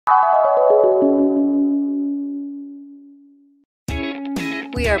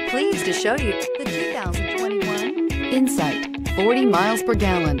We are pleased to show you the 2021 Insight. 40 miles per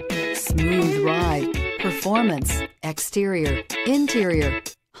gallon, smooth ride, performance, exterior, interior.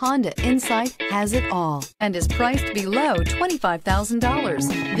 Honda Insight has it all and is priced below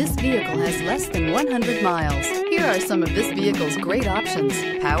 $25,000. This vehicle has less than 100 miles. Here are some of this vehicle's great options: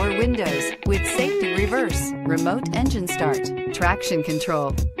 power windows with safety reverse, remote engine start, traction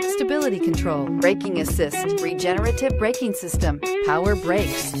control, stability control, braking assist, regenerative braking system, power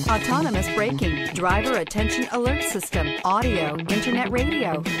brakes, autonomous braking, driver attention alert system, audio, internet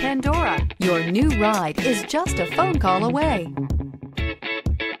radio, Pandora. Your new ride is just a phone call away.